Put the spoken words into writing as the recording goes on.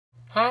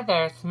Hi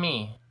there, it's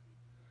me,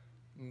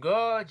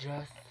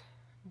 gorgeous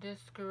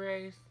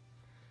Disgrace,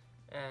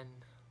 and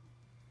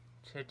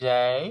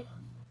today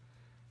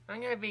I'm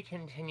going to be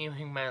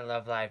continuing my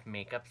Love Live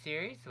makeup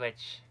series,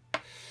 which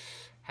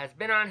has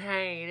been on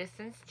hiatus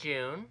since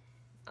June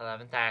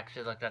 11th. I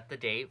actually looked up the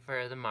date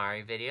for the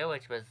Mari video,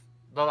 which was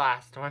the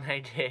last one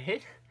I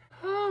did.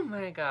 Oh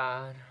my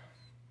god.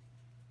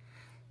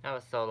 That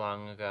was so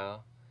long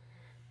ago.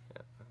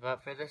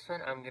 But for this one,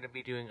 I'm going to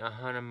be doing a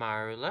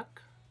Hanamaru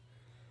look.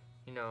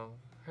 You know,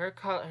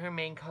 her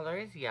main color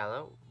is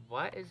yellow.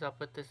 What is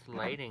up with this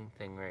lighting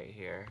thing right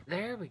here?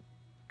 There we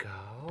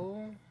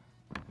go.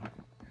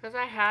 Because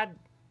I had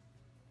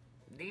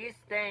these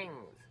things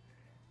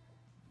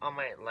on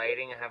my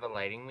lighting. I have a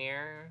lighting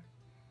mirror.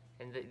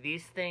 And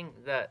these things,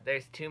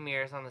 there's two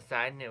mirrors on the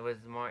side and it was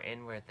more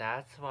inward.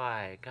 That's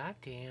why. God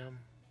damn.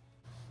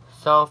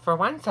 So for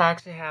once I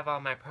actually have all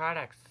my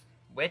products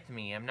with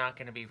me. I'm not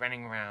going to be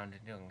running around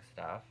and doing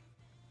stuff.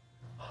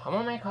 I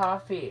want my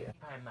coffee.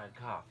 Find my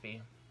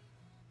coffee.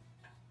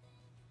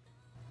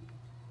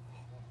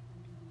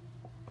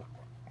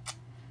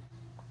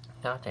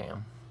 God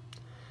damn.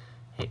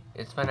 Hey,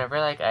 it's whenever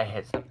like I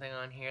hit something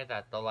on here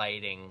that the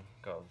lighting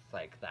goes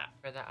like that.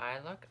 For the eye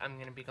look, I'm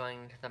going to be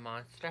going into the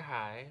Monster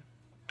High.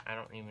 I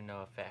don't even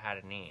know if it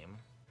had a name.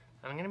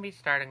 I'm going to be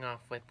starting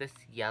off with this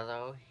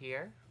yellow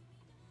here.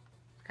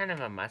 It's kind of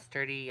a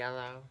mustardy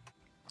yellow.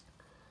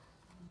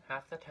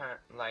 Half the time,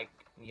 like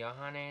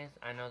Johannes,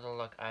 I know the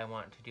look I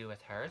want to do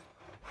with hers.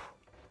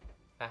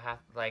 But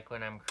like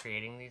when I'm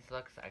creating these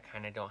looks, I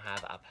kind of don't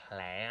have a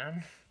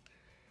plan.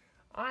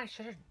 Oh, I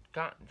should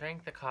have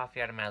drank the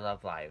coffee out of my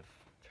Love Live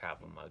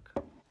travel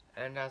mug.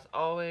 And as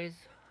always,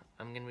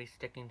 I'm going to be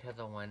sticking to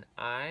the one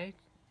eye,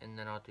 and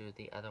then I'll do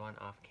the other one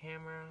off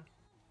camera.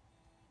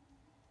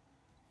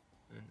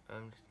 And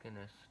I'm just going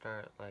to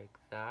start like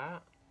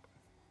that.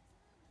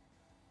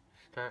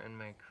 Start in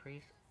my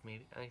crease.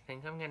 Maybe, I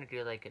think I'm going to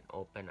do like an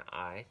open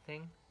eye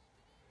thing.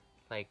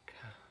 Like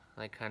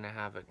kind of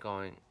have it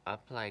going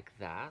up like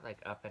that, like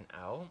up and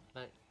out.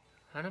 But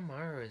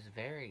Hanamaru is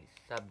very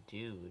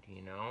subdued,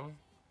 you know?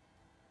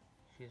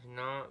 She's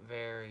not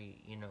very,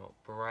 you know,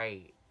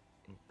 bright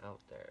and out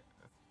there.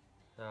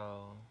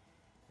 So,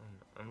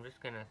 I'm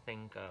just gonna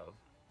think of,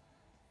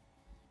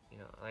 you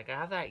know, like I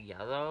have that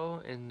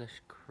yellow in this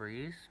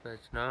crease, but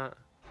it's not,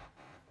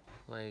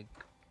 like,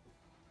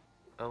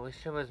 I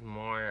wish it was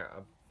more,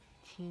 a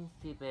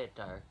teensy bit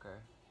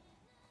darker.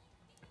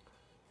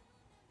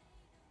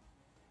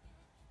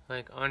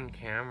 Like, on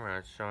camera,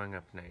 it's showing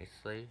up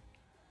nicely.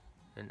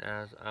 And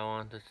as I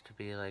want this to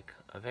be, like,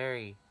 a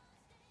very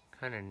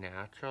kind of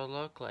natural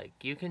look. Like,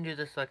 you can do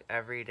this look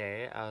every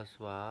day as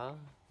well.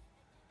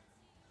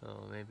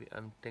 So maybe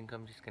I think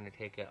I'm just gonna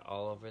take it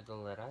all over the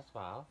lid as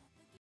well.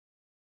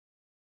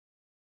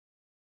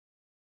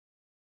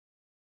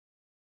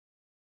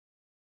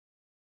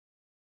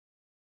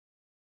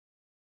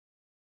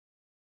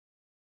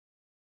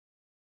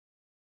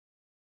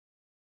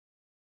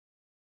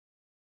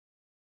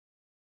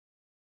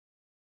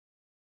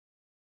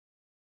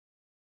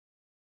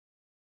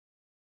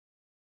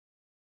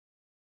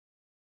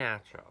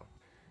 Natural.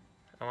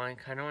 I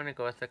kind of want to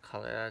go with the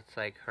color that's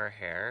like her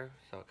hair,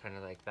 so kind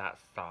of like that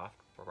soft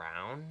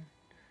brown.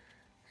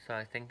 So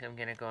I think I'm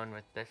gonna go in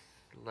with this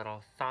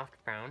little soft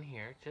brown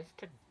here, just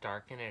to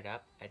darken it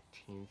up a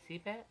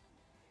teensy bit,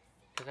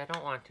 because I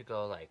don't want to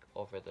go like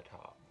over the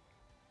top.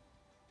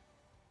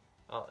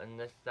 Oh,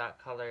 and that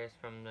color is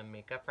from the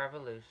Makeup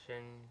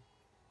Revolution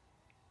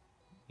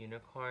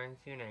Unicorns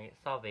Unite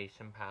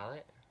Salvation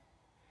palette.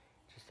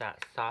 Just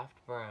that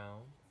soft brown.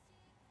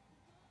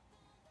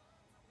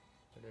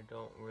 But I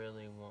don't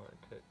really want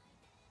to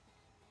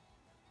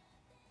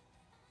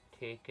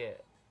take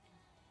it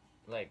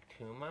like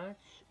too much.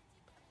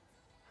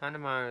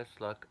 Hanamaru's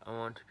look, I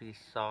want to be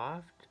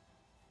soft,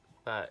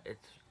 but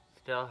it's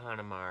still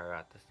Hanamaru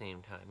at the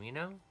same time, you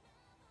know?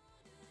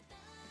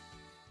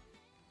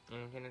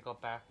 I'm gonna go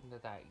back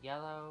into that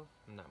yellow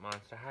from that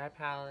Monster High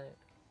palette.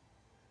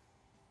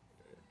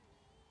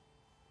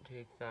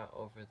 Take that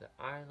over the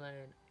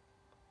eyelid.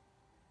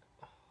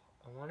 Oh,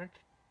 I wanted to...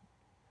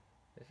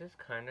 This is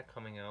kind of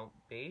coming out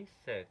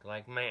basic,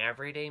 like my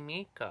everyday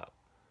makeup.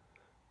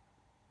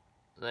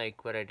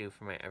 Like what I do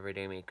for my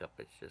everyday makeup,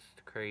 it's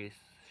just crease,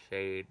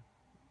 shade.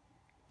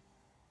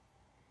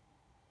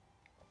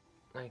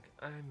 Like,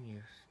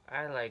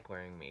 I like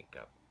wearing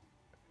makeup.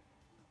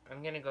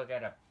 I'm gonna go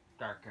get a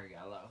darker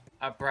yellow.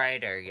 A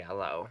brighter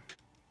yellow.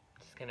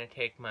 Just gonna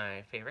take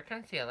my favorite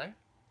concealer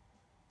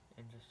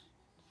and just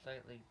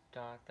slightly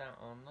dot that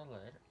on the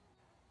lid.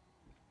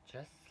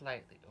 Just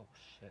slightly. Oh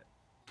shit.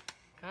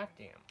 God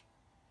damn.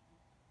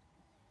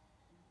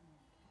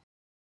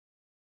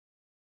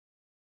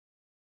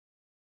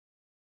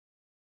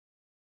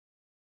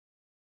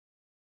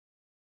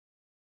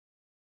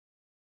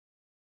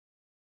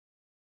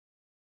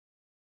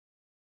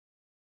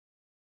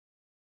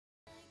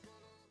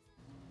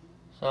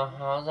 So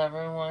how's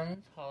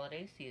everyone's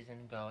holiday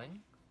season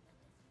going?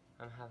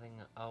 I'm having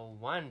a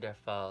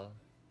wonderful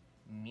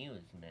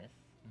Muze miss.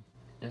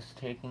 Just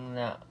taking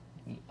that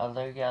the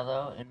other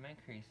yellow in my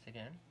crease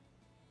again.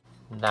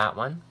 That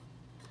one.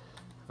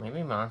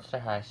 Maybe Monster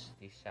High,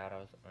 these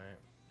shadows aren't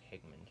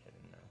pigmented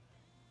enough.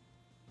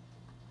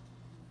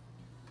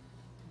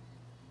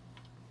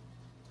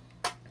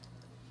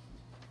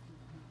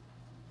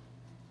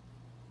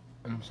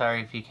 I'm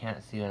sorry if you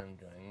can't see what I'm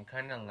doing. I'm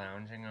kind of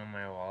lounging on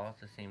my wall at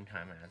the same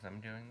time as I'm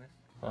doing this.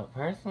 But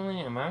personally,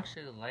 I'm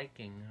actually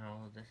liking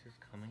how this is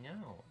coming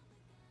out.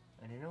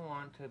 I didn't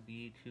want to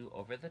be too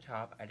over the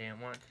top. I didn't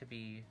want to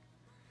be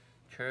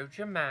too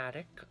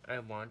dramatic. I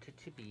wanted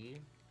to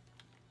be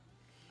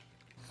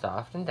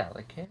soft and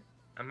delicate.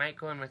 I might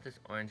go in with this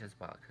orange as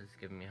well because it's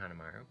giving me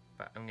Hanamaru.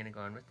 But I'm going to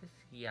go in with this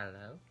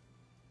yellow.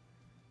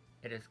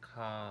 It is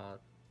called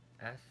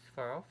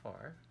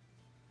S404.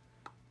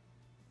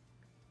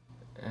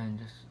 And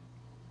just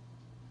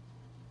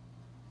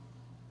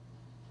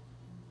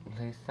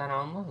place that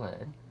on the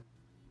lid.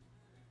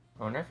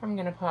 I wonder if I'm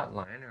going to put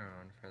liner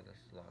on for this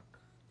look.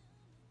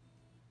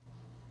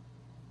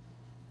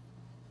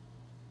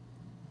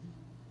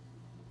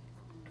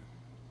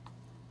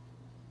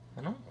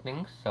 I don't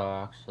think so,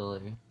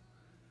 actually.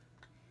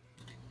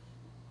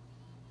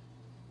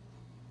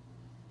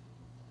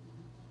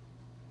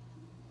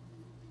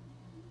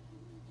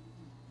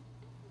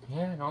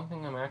 Yeah, I don't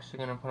think I'm actually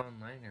going to put on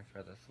liner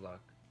for this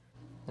look.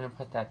 I'm going to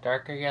put that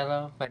darker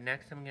yellow, but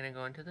next I'm going to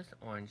go into this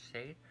orange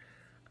shade.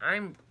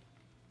 I'm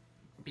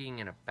being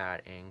in a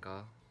bad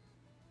angle.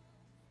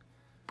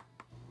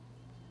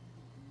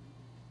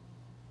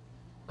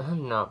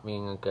 I'm not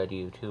being a good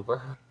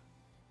YouTuber.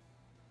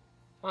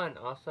 Oh, and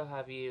also,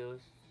 have you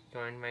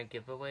joined my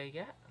giveaway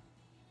yet?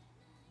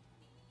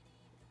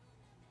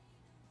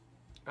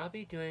 I'll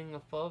be doing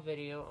a full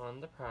video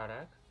on the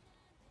products.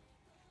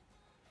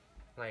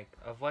 Like,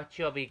 of what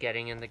you'll be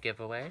getting in the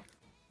giveaway.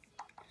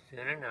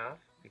 Soon enough,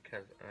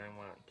 because I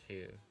want to,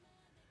 you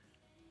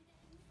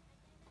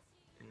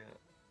know,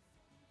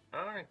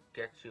 I want to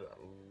get you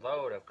a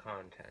load of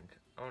content.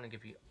 I want to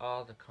give you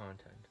all the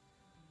content.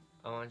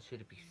 I want you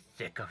to be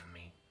sick of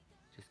me.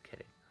 Just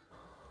kidding.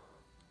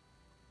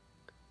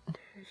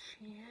 There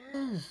she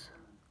is.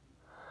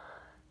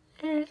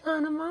 There's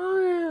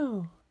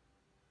Hanamaru.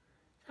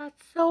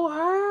 That's so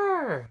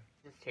her.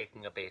 Just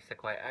taking a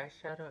basic white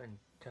eyeshadow and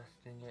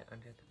dusting it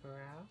under the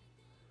brow.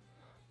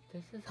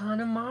 This is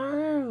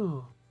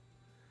Hanamaru.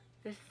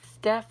 This is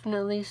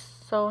definitely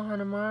so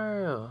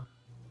Hanamaru.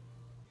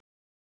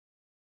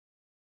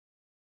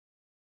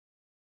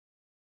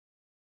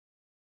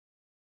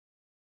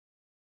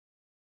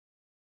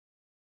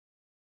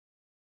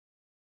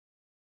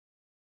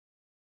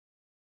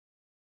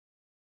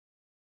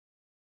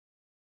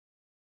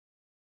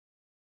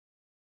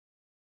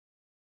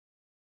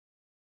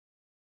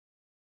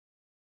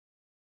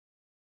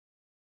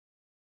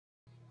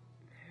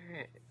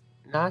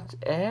 That's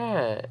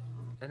it.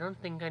 I don't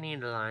think I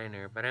need a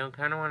liner, but I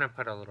kind of want to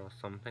put a little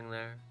something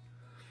there.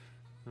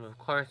 And of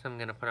course, I'm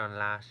going to put on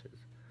lashes.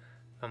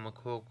 I'm going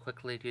to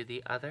quickly do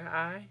the other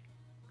eye.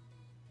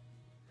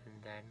 And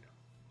then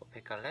we'll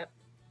pick a lip.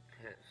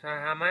 So I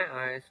have my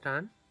eyes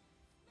done.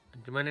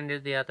 I'm going to do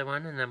the other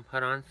one and then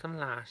put on some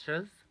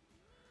lashes.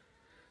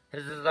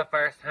 This is the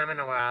first time in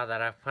a while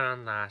that I've put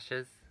on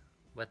lashes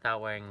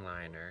without wearing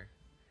liner.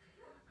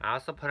 I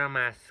also put on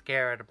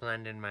mascara to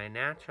blend in my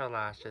natural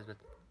lashes with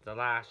the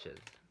lashes.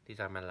 These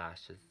are my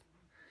lashes.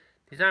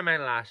 These are my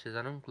lashes.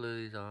 I don't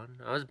glue these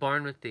on. I was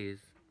born with these.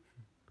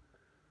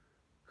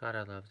 God,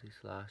 I love these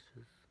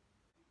lashes.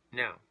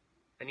 Now,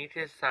 I need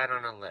to decide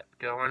on a lip.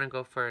 Do I want to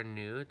go for a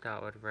nude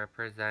that would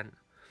represent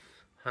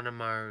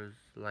Hanamaru's,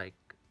 like,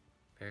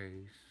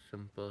 very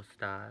simple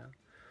style?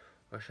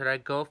 Or should I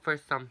go for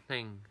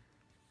something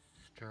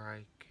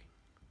striking?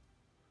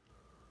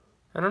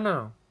 I don't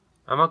know.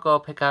 I'm gonna go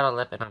pick out a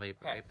lip and I'll be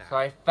right back. So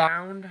I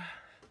found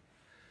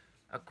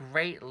a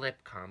great lip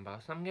combo.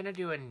 So I'm gonna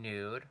do a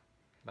nude,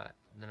 but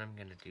then I'm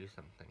gonna do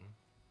something.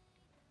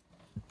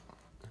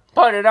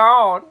 Put it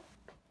on!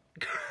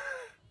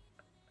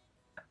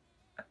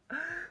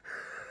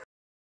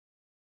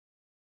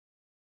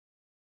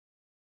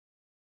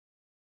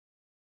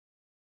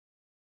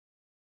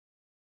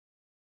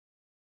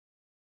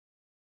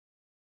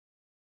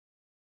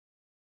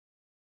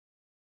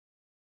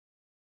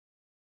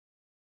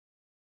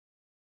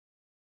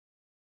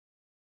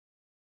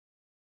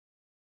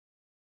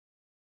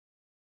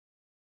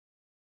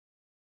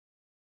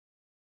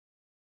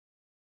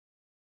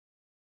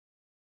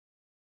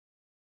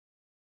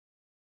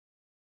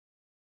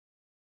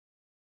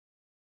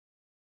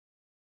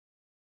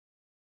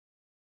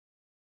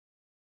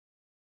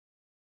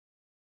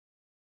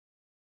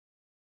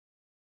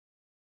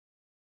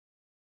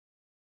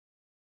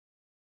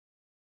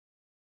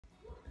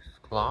 This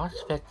gloss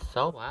fits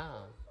so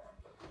well.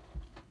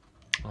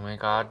 Oh my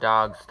god,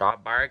 dog,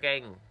 stop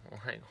barking.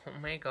 Like, oh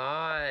my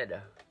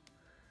god.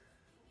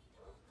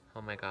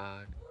 Oh my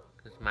god.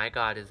 Because my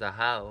god is a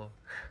hoe.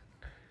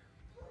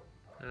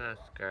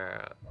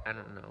 Mascara. I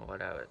don't know what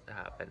would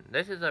happen.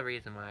 This is the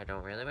reason why I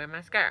don't really wear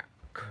mascara.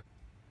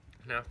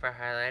 Now for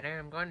highlighter,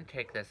 I'm going to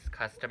take this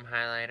custom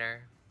highlighter.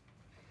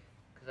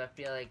 Because I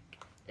feel like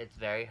It's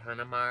very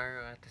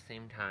Hanamaru at the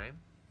same time.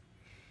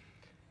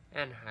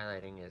 And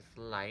highlighting is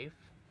life.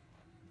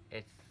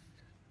 It's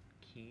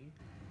key.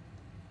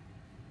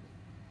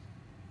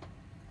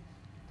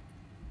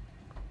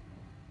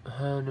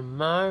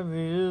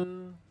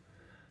 Hanamaru.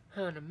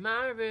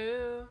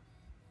 Hanamaru.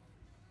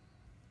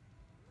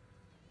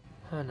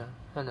 Hana.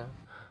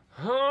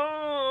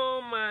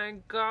 Oh my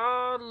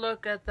god,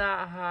 look at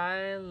that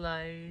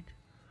highlight.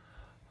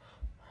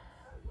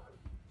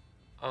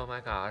 Oh my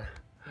god.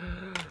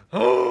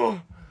 Oh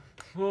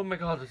my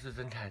god, this is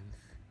intense.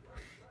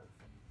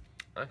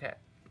 Okay,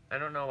 I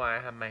don't know why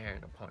I have my hair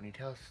in a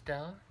ponytail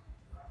still.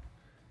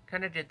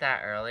 Kinda did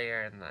that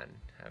earlier and then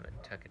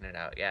haven't taken it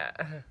out yet.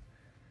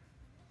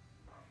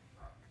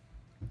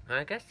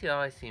 I guess you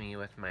always see me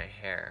with my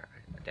hair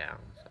down,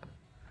 so.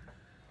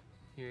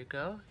 Here we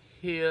go.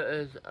 Here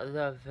is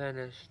the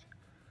finished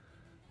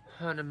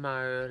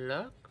Hanamaru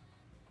look.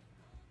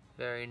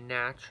 Very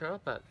natural,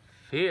 but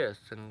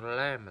fierce and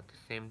glam at the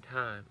same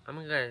time. I'm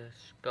gonna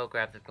go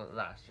grab the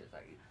lashes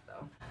I used,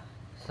 though.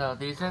 So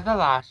these are the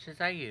lashes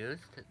I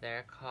used.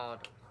 They're called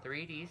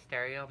 3D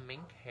Stereo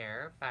Mink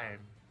Hair by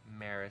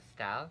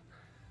Merisdel.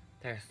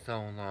 They're so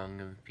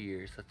long and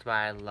fierce. That's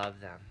why I love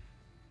them.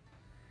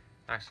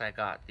 Actually, I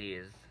got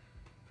these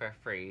for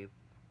free.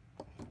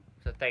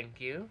 So thank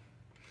you.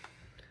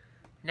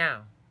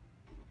 Now,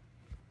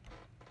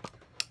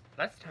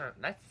 let's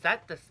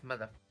set this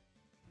mother.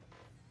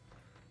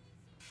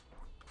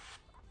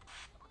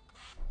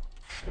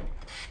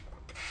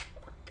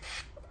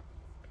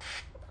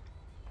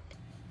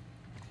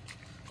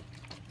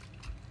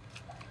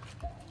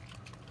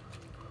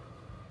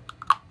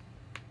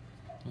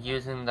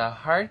 Using the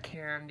Hard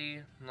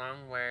Candy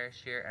Longwear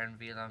Sheer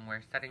Envy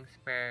Longwear Setting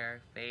Spray,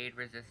 Fade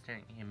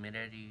Resistant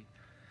Humidity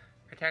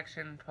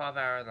Protection,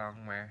 12-hour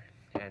longwear,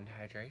 and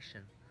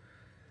hydration.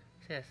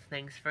 So yes,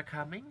 thanks for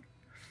coming.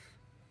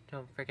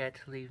 Don't forget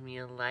to leave me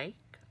a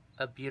like,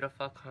 a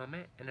beautiful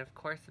comment, and of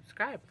course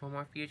subscribe for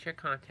more future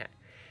content.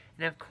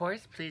 And of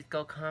course, please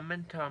go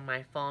comment on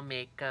my full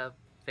makeup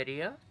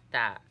video.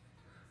 That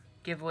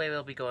giveaway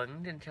will be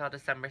going until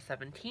December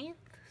 17th.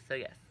 So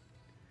yes.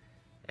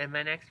 In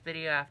my next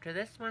video after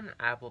this one,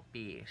 I will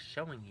be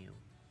showing you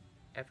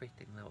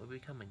everything that will be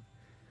coming.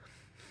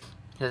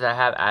 Because I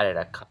have added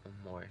a couple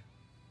more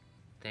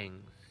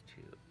things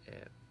to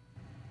it.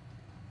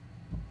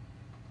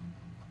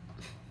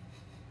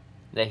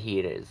 The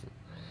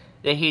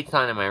heat's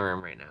on in my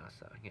room right now,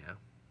 so yeah.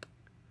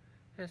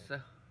 So,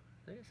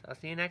 I'll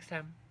see you next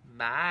time.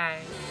 Bye!